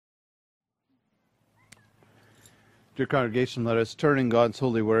Dear congregation, let us turn in God's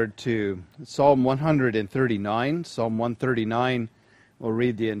holy word to Psalm 139. Psalm 139, we'll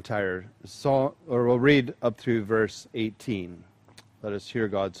read the entire psalm, or we'll read up through verse 18. Let us hear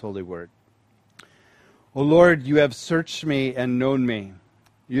God's holy word. O Lord, you have searched me and known me.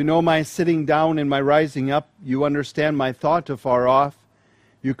 You know my sitting down and my rising up. You understand my thought afar off.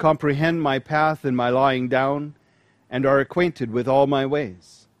 You comprehend my path and my lying down, and are acquainted with all my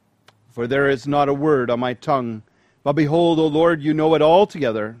ways. For there is not a word on my tongue, but behold, O Lord, you know it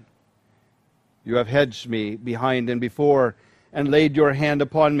altogether. You have hedged me behind and before, and laid your hand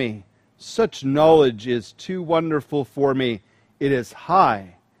upon me. Such knowledge is too wonderful for me. It is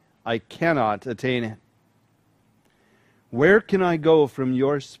high. I cannot attain it. Where can I go from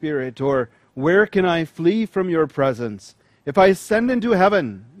your spirit, or where can I flee from your presence? If I ascend into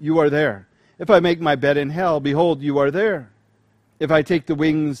heaven, you are there. If I make my bed in hell, behold, you are there. If I take the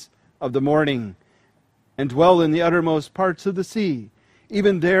wings of the morning, and dwell in the uttermost parts of the sea,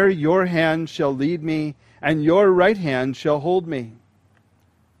 even there your hand shall lead me, and your right hand shall hold me.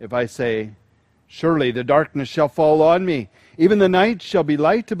 If I say, surely the darkness shall fall on me, even the night shall be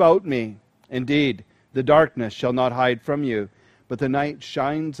light about me. Indeed, the darkness shall not hide from you, but the night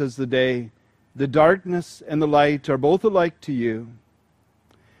shines as the day. The darkness and the light are both alike to you.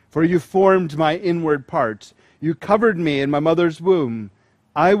 For you formed my inward parts. You covered me in my mother's womb.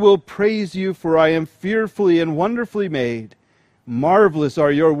 I will praise you, for I am fearfully and wonderfully made. Marvelous are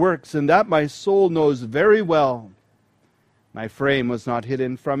your works, and that my soul knows very well. My frame was not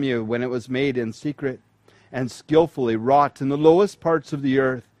hidden from you when it was made in secret, and skillfully wrought in the lowest parts of the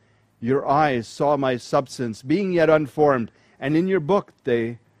earth. Your eyes saw my substance, being yet unformed, and in your book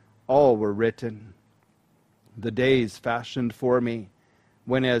they all were written. The days fashioned for me,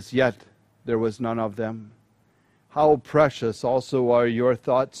 when as yet there was none of them. How precious also are your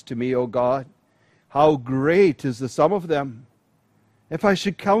thoughts to me, O God! How great is the sum of them! If I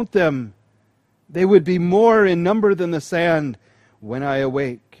should count them, they would be more in number than the sand. When I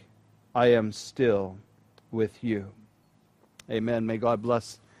awake, I am still with you. Amen. May God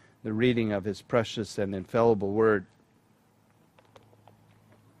bless the reading of His precious and infallible word.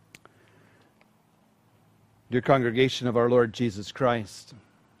 Dear congregation of our Lord Jesus Christ,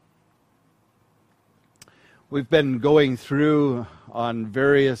 we've been going through on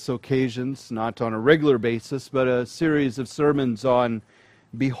various occasions, not on a regular basis, but a series of sermons on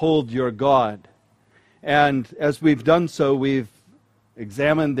Behold Your God. And as we've done so, we've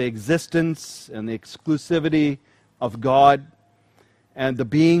examined the existence and the exclusivity of God and the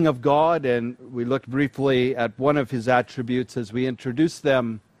being of God, and we looked briefly at one of His attributes as we introduced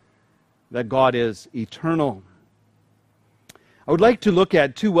them, that God is eternal. I would like to look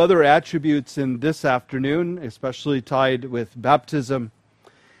at two other attributes in this afternoon, especially tied with baptism.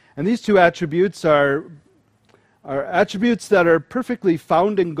 And these two attributes are attributes that are perfectly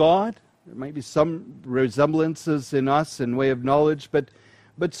found in God. There might be some resemblances in us in way of knowledge, but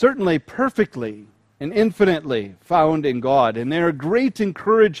certainly perfectly and infinitely found in God. And they're a great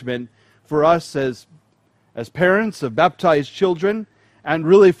encouragement for us as parents of baptized children, and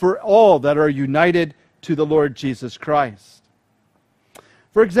really for all that are united to the Lord Jesus Christ.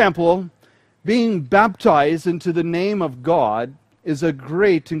 For example, being baptized into the name of God is a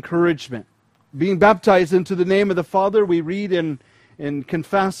great encouragement. Being baptized into the name of the Father, we read and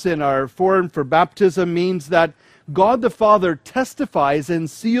confess in our form for baptism, means that God the Father testifies and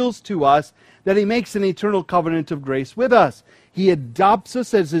seals to us that He makes an eternal covenant of grace with us. He adopts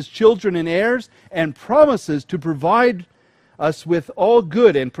us as His children and heirs, and promises to provide us with all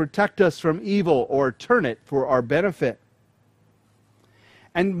good and protect us from evil, or turn it for our benefit.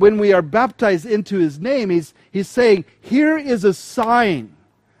 And when we are baptized into His name, He's saying, here is a sign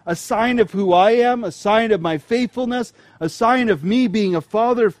of who I am, a sign of my faithfulness, a sign of me being a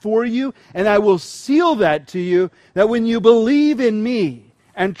father for you, and I will seal that to you, that when you believe in me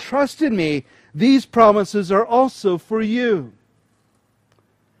and trust in me, these promises are also for you.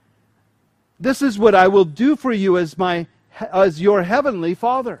 This is what I will do for you as your heavenly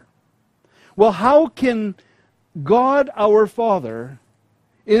Father. Well, how can God our Father,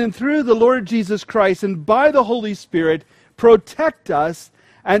 in and through the Lord Jesus Christ and by the Holy Spirit, protect us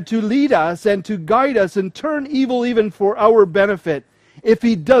and to lead us and to guide us and turn evil even for our benefit, if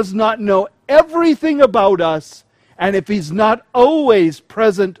He does not know everything about us and if He's not always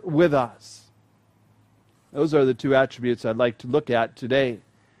present with us? Those are the two attributes I'd like to look at today.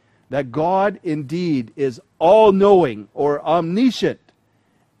 That God indeed is all-knowing or omniscient,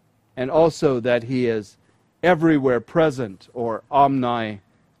 and also that He is everywhere present or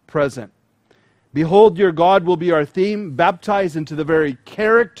omnipresent. Behold, your God will be our theme, baptized into the very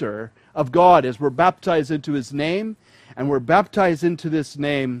character of God as we're baptized into His name, and we're baptized into this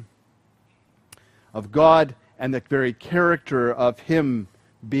name of God and the very character of Him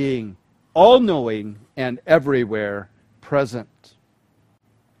being all-knowing and everywhere present.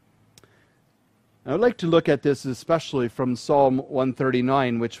 I would like to look at this especially from Psalm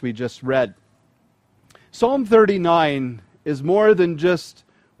 139, which we just read. Psalm 39 is more than just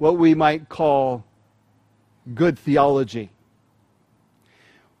what we might call good theology.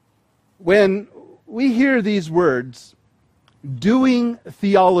 When we hear these words, doing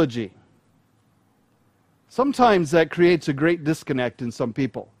theology, sometimes that creates a great disconnect in some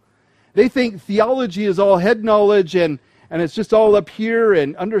people. They think theology is all head knowledge and it's just all up here,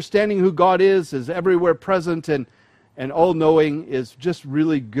 and understanding who God is everywhere present, and all-knowing is just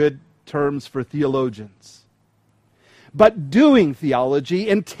really good terms for theologians. But doing theology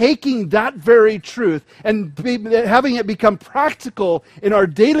and taking that very truth and having it become practical in our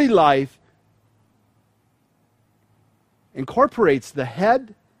daily life incorporates the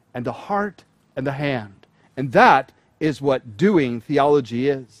head and the heart and the hand. And that is what doing theology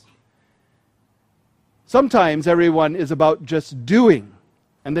is. Sometimes everyone is about just doing,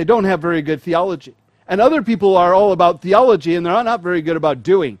 and they don't have very good theology. And other people are all about theology, and they're not very good about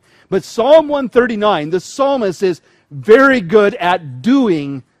doing. But Psalm 139, the psalmist is very good at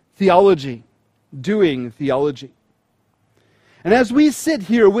doing theology. Doing theology. And as we sit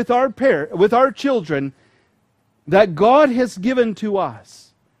here with our children that God has given to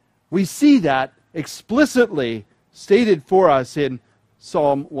us, we see that explicitly stated for us in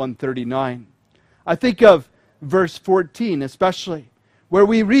Psalm 139. I think of verse 14 especially, where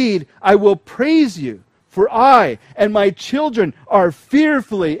we read, I will praise you, for I and my children are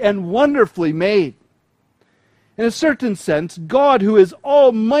fearfully and wonderfully made. In a certain sense, God, who is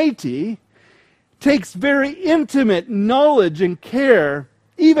almighty, takes very intimate knowledge and care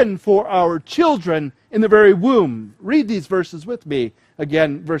even for our children in the very womb. Read these verses with me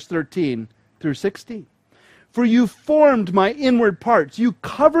again, verse 13 through 16. For you formed my inward parts. You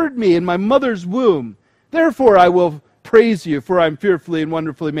covered me in my mother's womb. Therefore I will praise you, for I am fearfully and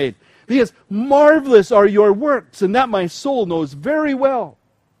wonderfully made. Because marvelous are your works, and that my soul knows very well.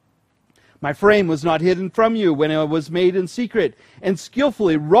 My frame was not hidden from you when I was made in secret, and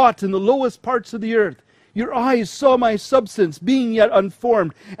skillfully wrought in the lowest parts of the earth. Your eyes saw my substance, being yet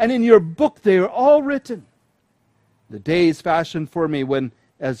unformed, and in your book they are all written. The days fashioned for me when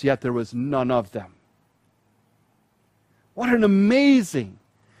as yet there was none of them. What an amazing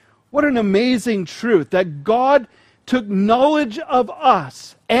truth that God took knowledge of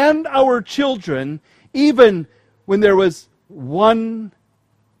us and our children even when there was one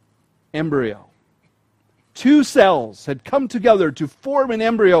embryo. Two cells had come together to form an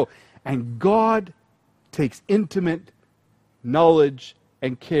embryo, and God takes intimate knowledge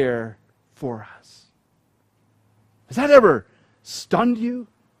and care for us. Has that ever stunned you?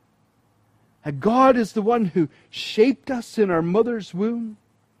 That God is the one who shaped us in our mother's womb?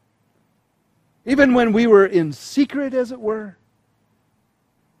 Even when we were in secret, as it were?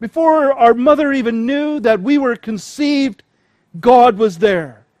 Before our mother even knew that we were conceived, God was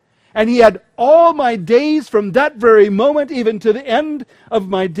there. And He had all my days from that very moment even to the end of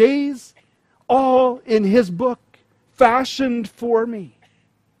my days, all in His book, fashioned for me.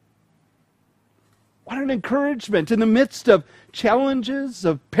 What an encouragement in the midst of challenges,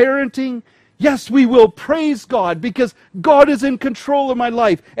 of parenting. Yes, we will praise God because God is in control of my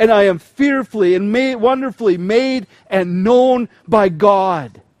life, and I am fearfully and wonderfully made and known by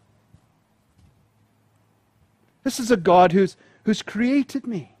God. This is a God who's created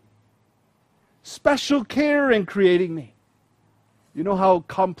me. Special care in creating me. You know how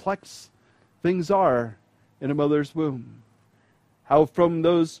complex things are in a mother's womb. How from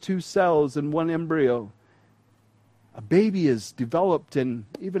those two cells in one embryo, a baby is developed, and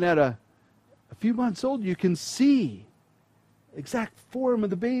even at a few months old, you can see the exact form of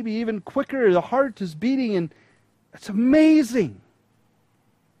the baby. Even quicker, the heart is beating, and it's amazing.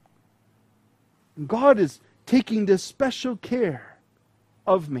 And God is taking this special care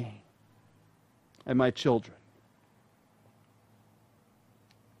of me and my children.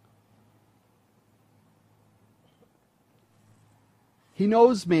 He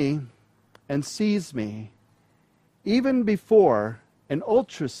knows me and sees me even before an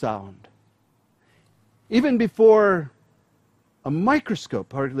ultrasound, even before a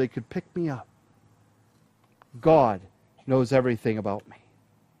microscope hardly could pick me up. God knows everything about me.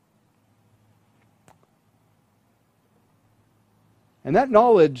 And that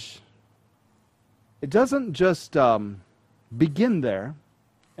knowledge, it doesn't just begin there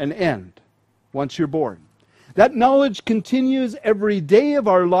and end. once you're born. That knowledge continues every day of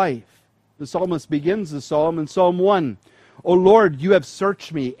our life. The psalmist begins the psalm in Psalm 1. O Lord, you have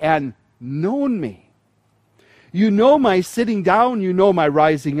searched me and known me. You know my sitting down, you know my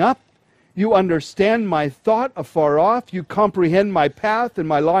rising up. You understand my thought afar off. You comprehend my path and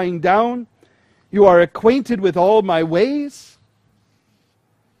my lying down. You are acquainted with all my ways.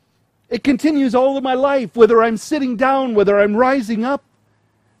 It continues all of my life, whether I'm sitting down, whether I'm rising up.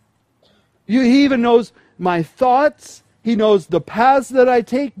 He even knows my thoughts. He knows the paths that I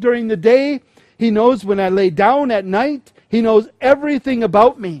take during the day. He knows when I lay down at night. He knows everything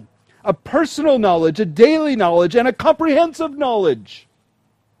about me. A personal knowledge, a daily knowledge, and a comprehensive knowledge.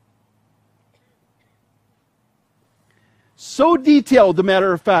 So detailed, as a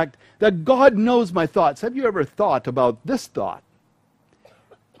matter of fact, that God knows my thoughts. Have you ever thought about this thought?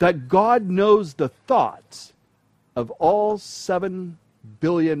 That God knows the thoughts of all 7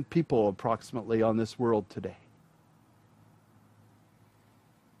 billion people approximately on this world today.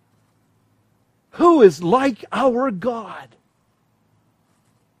 Who is like our God?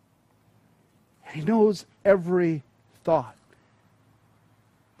 He knows every thought.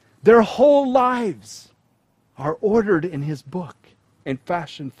 Their whole lives are ordered in His book and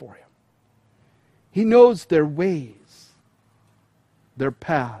fashioned for Him. He knows their ways, their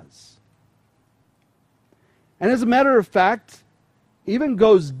paths. And as a matter of fact, even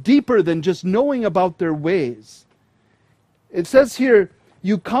goes deeper than just knowing about their ways. It says here,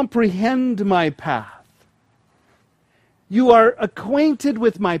 you comprehend my path. You are acquainted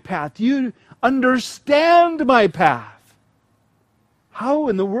with my path. You understand my path. How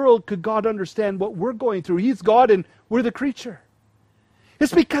in the world could God understand what we're going through? He's God and we're the creature.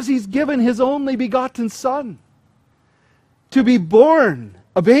 It's because He's given His only begotten Son to be born,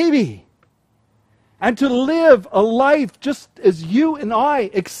 a baby, and to live a life just as you and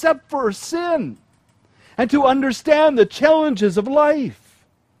I, except for sin, and to understand the challenges of life.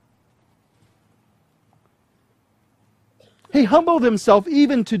 He humbled Himself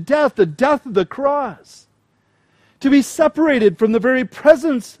even to death, the death of the cross, to be separated from the very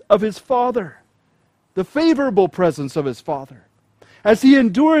presence of His Father, the favorable presence of His Father. As He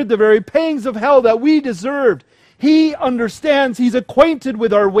endured the very pangs of hell that we deserved, He understands, He's acquainted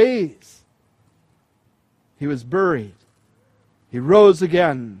with our ways. He was buried. He rose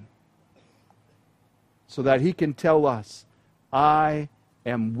again so that He can tell us, I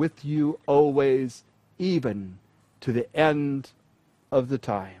am with you always, even to the end of the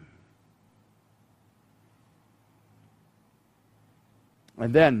time.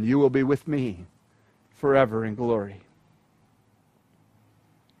 And then you will be with me forever in glory.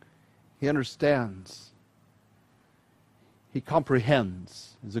 He understands. He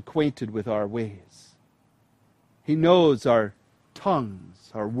comprehends, is acquainted with our ways. He knows our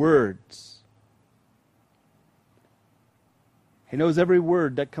tongues, our words. He knows every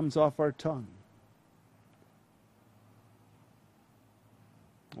word that comes off our tongue.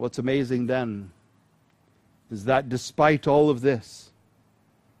 What's amazing then is that despite all of this,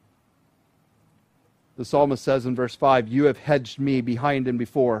 the psalmist says in verse 5, you have hedged me behind and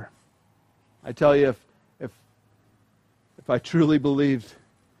before. I tell you, if I truly believed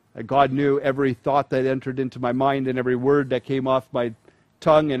that God knew every thought that entered into my mind and every word that came off my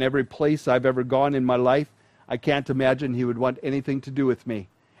tongue and every place I've ever gone in my life, I can't imagine He would want anything to do with me.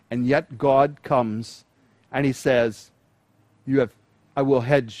 And yet God comes and He says, I will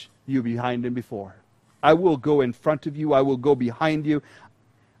hedge you behind and before. I will go in front of you. I will go behind you.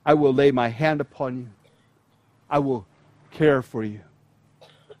 I will lay my hand upon you. I will care for you.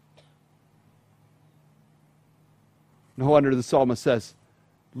 No wonder the psalmist says,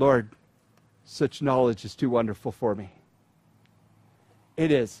 Lord, such knowledge is too wonderful for me.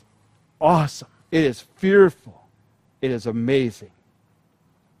 It is awesome. It is fearful. It is amazing.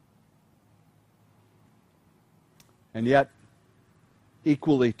 And yet,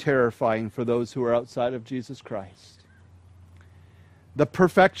 equally terrifying for those who are outside of Jesus Christ. The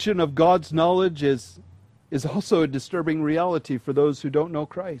perfection of God's knowledge is also a disturbing reality for those who don't know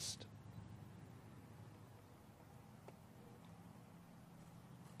Christ.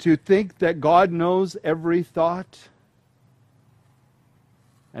 To think that God knows every thought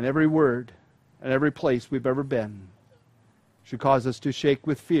and every word and every place we've ever been should cause us to shake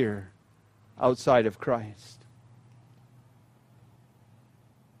with fear outside of Christ.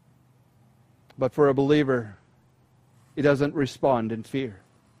 But for a believer, he doesn't respond in fear.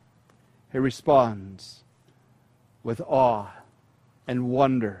 He responds with awe and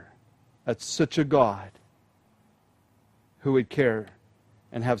wonder at such a God who would care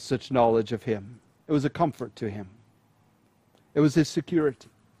and have such knowledge of Him. It was a comfort to him. It was his security.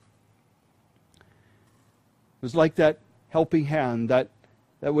 was like that helping hand that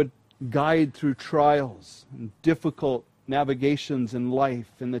would guide through trials and difficult navigations in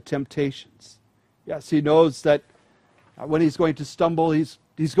life and the temptations. Yes, He knows that when he's going to stumble, He's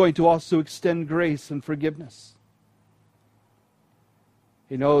going to also extend grace and forgiveness.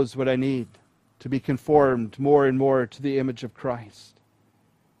 He knows what I need to be conformed more and more to the image of Christ.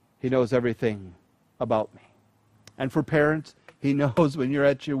 He knows everything about me. And for parents, He knows when you're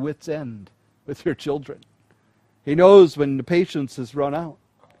at your wit's end with your children. He knows when the patience has run out.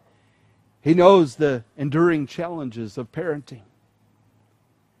 He knows the enduring challenges of parenting.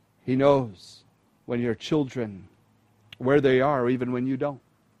 He knows when your children, where they are, even when you don't.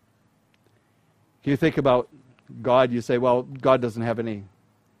 You think about God, you say, well, God doesn't have any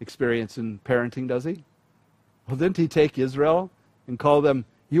experience in parenting, does He? Well, didn't He take Israel and call them,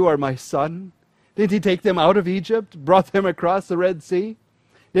 you are my son? Didn't He take them out of Egypt, brought them across the Red Sea?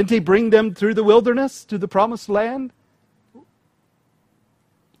 Didn't He bring them through the wilderness to the promised land?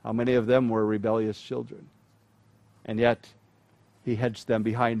 How many of them were rebellious children? And yet, He hedged them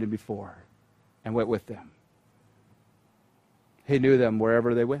behind and before and went with them. He knew them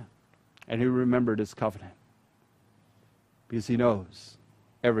wherever they went. And He remembered His covenant. Because He knows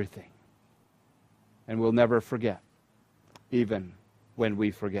everything. And will never forget, even when we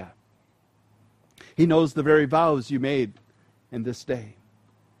forget. He knows the very vows you made in this day.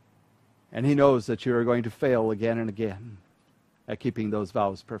 And He knows that you are going to fail again and again at keeping those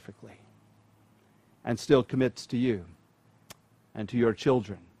vows perfectly. And still commits to you and to your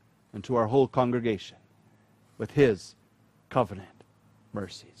children and to our whole congregation with His covenant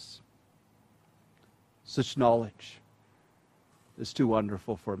mercies. Such knowledge is too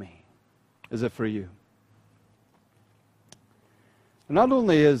wonderful for me. Is it for you? And not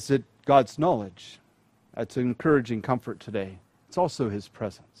only is it God's knowledge that's an encouraging comfort today, it's also His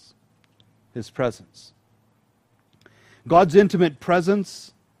presence. His presence. God's intimate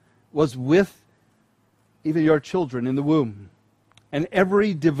presence was with even your children in the womb. And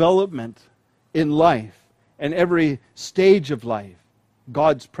every development in life and every stage of life,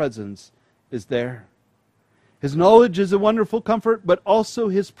 God's presence is there. His knowledge is a wonderful comfort, but also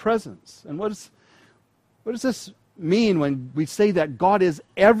His presence. And what does this mean when we say that God is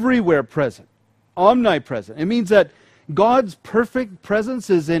everywhere present, omnipresent? It means that God's perfect presence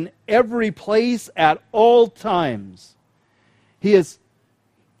is in every place at all times. He is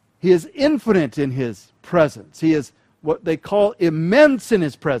infinite in His presence. He is what they call immense in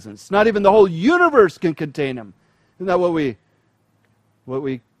His presence. Not even the whole universe can contain Him. Isn't that what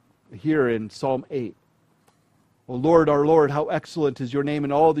we hear in Psalm 8? O Lord, our Lord, how excellent is your name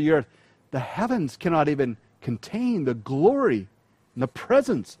in all the earth. The heavens cannot even contain the glory and the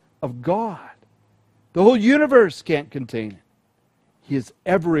presence of God. The whole universe can't contain it. He is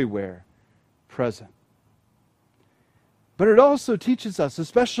everywhere present. But it also teaches us,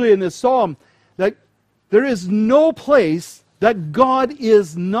 especially in this psalm, that there is no place that God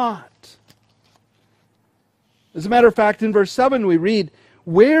is not. As a matter of fact, in verse 7 we read,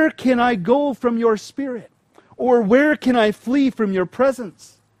 where can I go from your spirit? Or where can I flee from your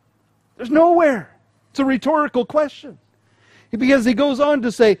presence? There's nowhere. It's a rhetorical question. Because he goes on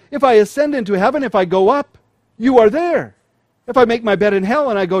to say, if I ascend into heaven, if I go up, you are there. If I make my bed in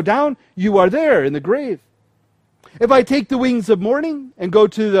hell and I go down, you are there in the grave. If I take the wings of morning and go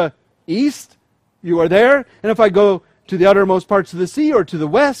to the east, you are there. And if I go to the uttermost parts of the sea or to the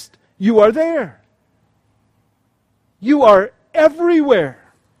west, you are there. You are everywhere.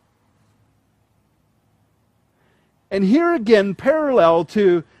 And here again, parallel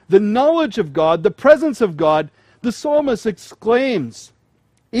to the knowledge of God, the presence of God, the psalmist exclaims,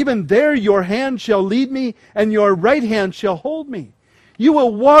 even there your hand shall lead me, and your right hand shall hold me. You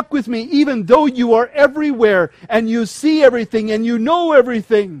will walk with me even though you are everywhere, and you see everything, and you know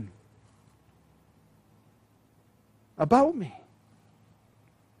everything about me.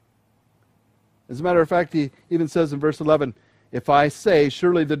 As a matter of fact, he even says in verse 11, if I say,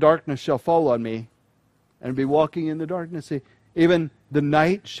 surely the darkness shall fall on me, and be walking in the darkness, even the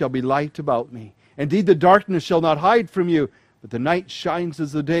night shall be light about me. Indeed, the darkness shall not hide from you, but the night shines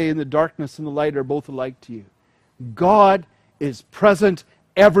as the day, and the darkness and the light are both alike to you. God is present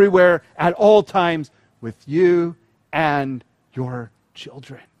everywhere at all times with you and your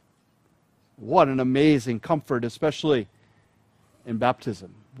children. What an amazing comfort, especially in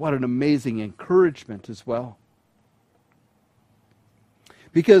baptism. What an amazing encouragement as well.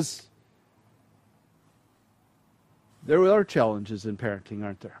 Because there are challenges in parenting,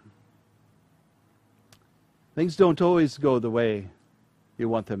 aren't there? Things don't always go the way you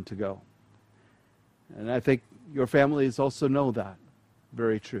want them to go. And I think your families also know that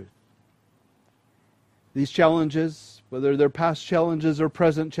very truth. These challenges, whether they're past challenges or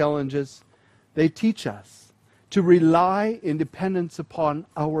present challenges, they teach us to rely in dependence upon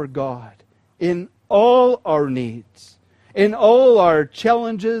our God in all our needs, in all our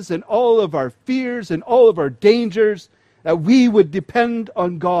challenges, in all of our fears, in all of our dangers, that we would depend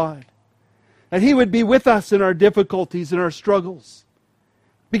on God. That He would be with us in our difficulties and our struggles,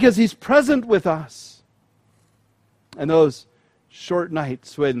 because He's present with us. And those short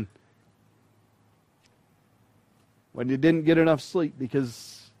nights when you didn't get enough sleep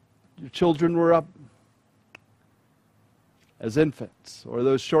because your children were up as infants, or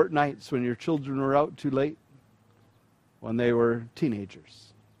those short nights when your children were out too late when they were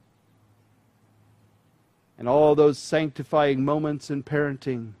teenagers. And all those sanctifying moments in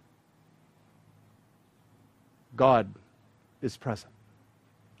parenting, God is present.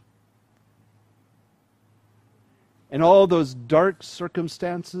 In all those dark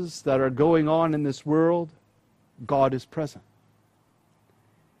circumstances that are going on in this world, God is present.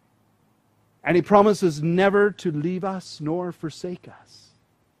 And He promises never to leave us nor forsake us,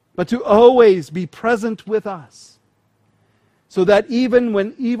 but to always be present with us, so that even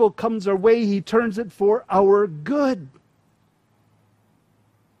when evil comes our way, He turns it for our good.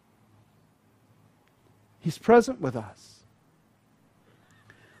 He's present with us.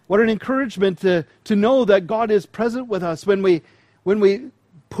 What an encouragement to know that God is present with us when we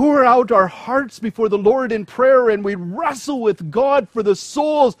pour out our hearts before the Lord in prayer and we wrestle with God for the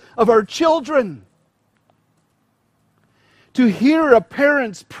souls of our children. To hear a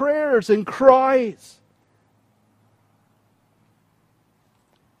parent's prayers and cries.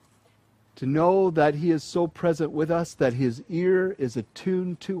 To know that He is so present with us that His ear is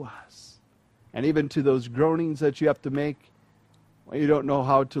attuned to us. And even to those groanings that you have to make when you don't know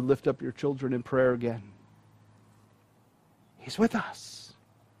how to lift up your children in prayer again. He's with us.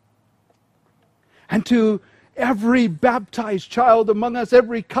 And to every baptized child among us,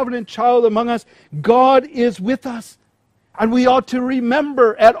 every covenant child among us, God is with us. And we ought to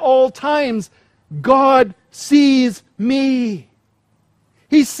remember at all times, God sees me.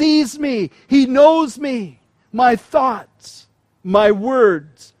 He sees me. He knows me. My thoughts, my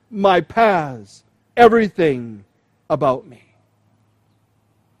words, my paths, everything about me.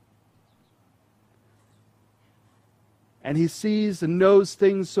 And He sees and knows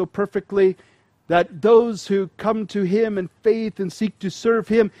things so perfectly that those who come to Him in faith and seek to serve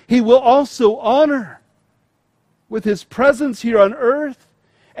Him, He will also honor with His presence here on earth,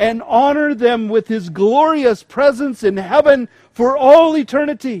 and honor them with His glorious presence in heaven for all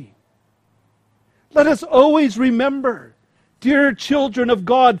eternity. Let us always remember, dear children of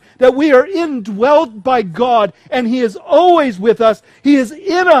God, that we are indwelt by God, and He is always with us. He is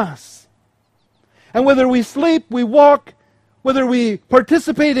in us. And whether we sleep, we walk, whether we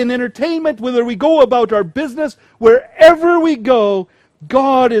participate in entertainment, whether we go about our business, wherever we go,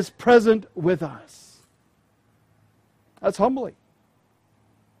 God is present with us. That's humbling.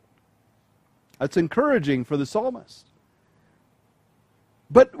 That's encouraging for the psalmist.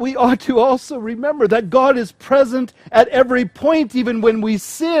 But we ought to also remember that God is present at every point, even when we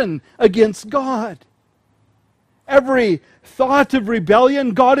sin against God. Every thought of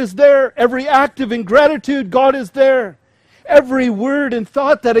rebellion, God is there. Every act of ingratitude, God is there. Every word and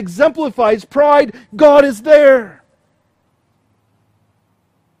thought that exemplifies pride, God is there.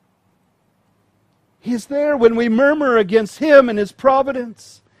 He is there when we murmur against Him and His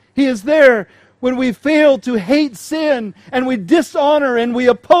providence. He is there when we fail to hate sin and we dishonor and we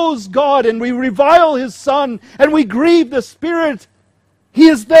oppose God and we revile His Son and we grieve the Spirit. He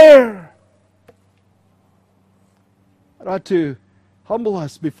is there. It ought to humble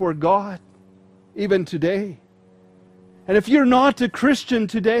us before God, even today. And if you're not a Christian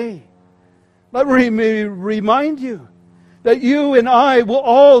today, let me remind you that you and I will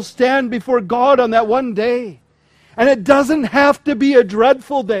all stand before God on that one day. And it doesn't have to be a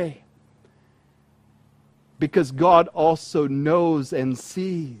dreadful day, because God also knows and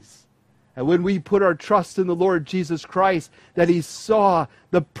sees. And when we put our trust in the Lord Jesus Christ, that He saw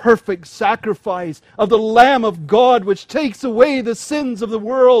the perfect sacrifice of the Lamb of God, which takes away the sins of the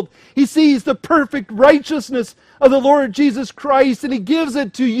world. He sees the perfect righteousness of the Lord Jesus Christ, and He gives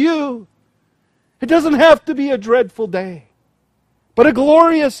it to you. It doesn't have to be a dreadful day, but a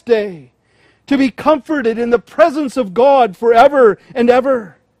glorious day, to be comforted in the presence of God forever and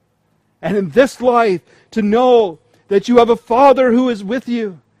ever. And in this life, to know that you have a Father who is with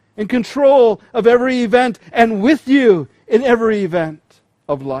you, in control of every event, and with you in every event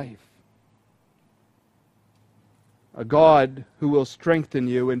of life. A God who will strengthen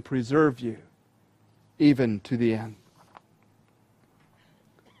you and preserve you even to the end.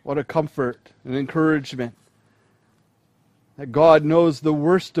 What a comfort and encouragement that God knows the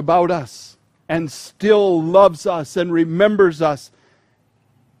worst about us and still loves us and remembers us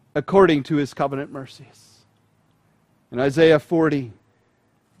according to His covenant mercies. In Isaiah 40,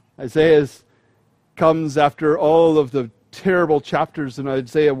 Isaiah comes after all of the terrible chapters in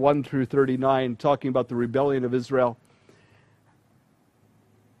Isaiah 1 through 39, talking about the rebellion of Israel.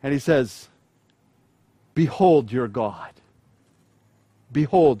 And he says, behold your God.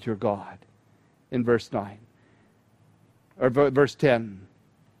 Behold your God, in verse 9. Or verse 10.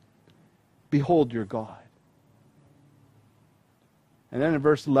 Behold your God. And then in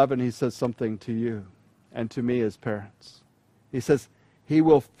verse 11 he says something to you and to me as parents. He says, He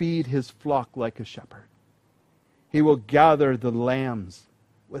will feed His flock like a shepherd. He will gather the lambs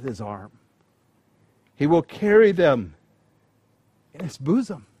with His arm. He will carry them in His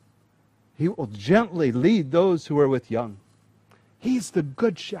bosom. He will gently lead those who are with young. He's the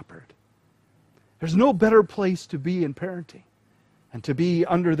good shepherd. There's no better place to be in parenting than to be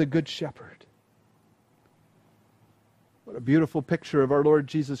under the good shepherd. What a beautiful picture of our Lord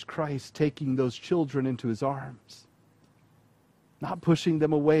Jesus Christ taking those children into His arms. Not pushing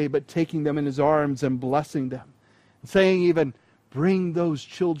them away, but taking them in His arms and blessing them. And saying even, bring those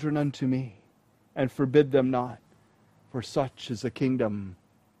children unto me, and forbid them not, for such is the kingdom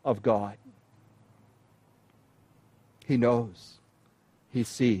of God. He knows. He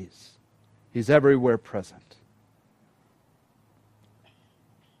sees. He's everywhere present.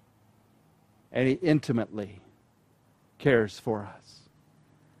 And He intimately cares for us.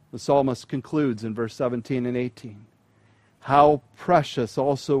 The psalmist concludes in verse 17 and 18. How precious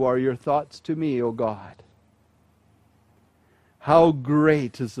also are your thoughts to me, O God. How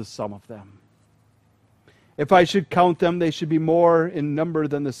great is the sum of them. If I should count them, they should be more in number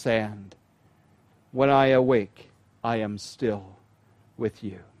than the sand. When I awake, I am still with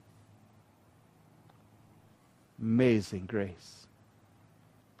you. Amazing grace.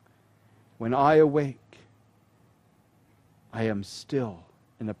 When I awake, I am still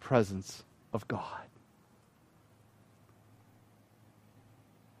in the presence of God.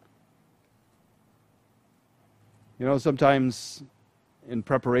 You know, sometimes in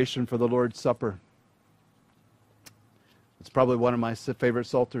preparation for the Lord's Supper, it's probably one of my favorite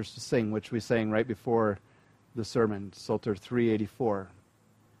psalters to sing, which we sang right before the sermon, Psalter 384.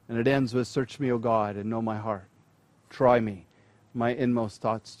 And it ends with, search me, O God, and know my heart. Try me, my inmost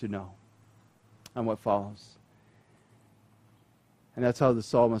thoughts to know. And what follows. And that's how the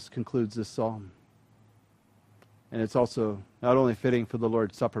psalmist concludes this psalm. And it's also not only fitting for the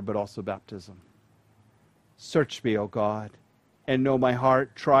Lord's Supper, but also baptism. Search me, O God, and know my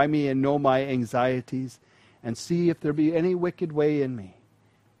heart. Try me and know my anxieties, and see if there be any wicked way in me,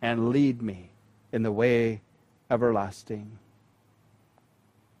 and lead me in the way everlasting.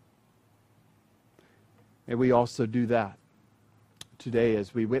 May we also do that today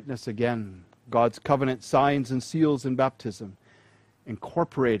as we witness again God's covenant signs and seals in baptism,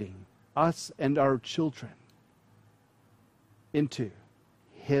 incorporating us and our children into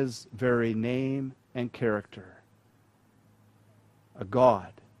His very name and character. A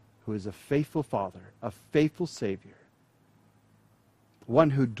God who is a faithful Father, a faithful Savior,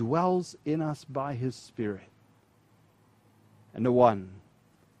 one who dwells in us by His Spirit, and the one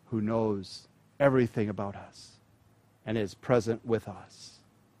who knows everything about us and is present with us.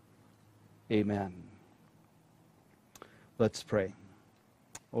 Amen. Let's pray.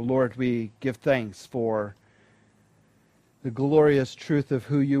 O Lord, we give thanks for the glorious truth of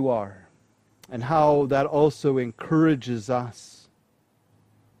who you are, and how that also encourages us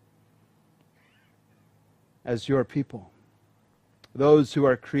as your people. Those who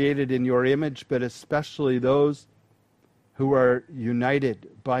are created in your image, but especially those who are united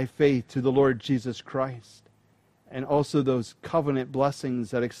by faith to the Lord Jesus Christ, and also those covenant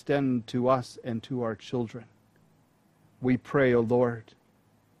blessings that extend to us and to our children. We pray, O Lord,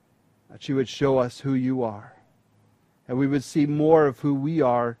 that you would show us who you are, and we would see more of who we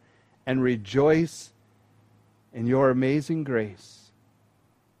are and rejoice in your amazing grace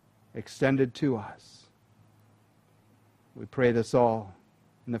extended to us. We pray this all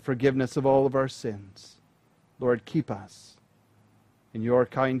in the forgiveness of all of our sins. Lord, keep us in your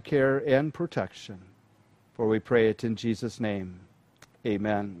kind care and protection, for we pray it in Jesus' name.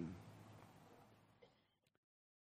 Amen.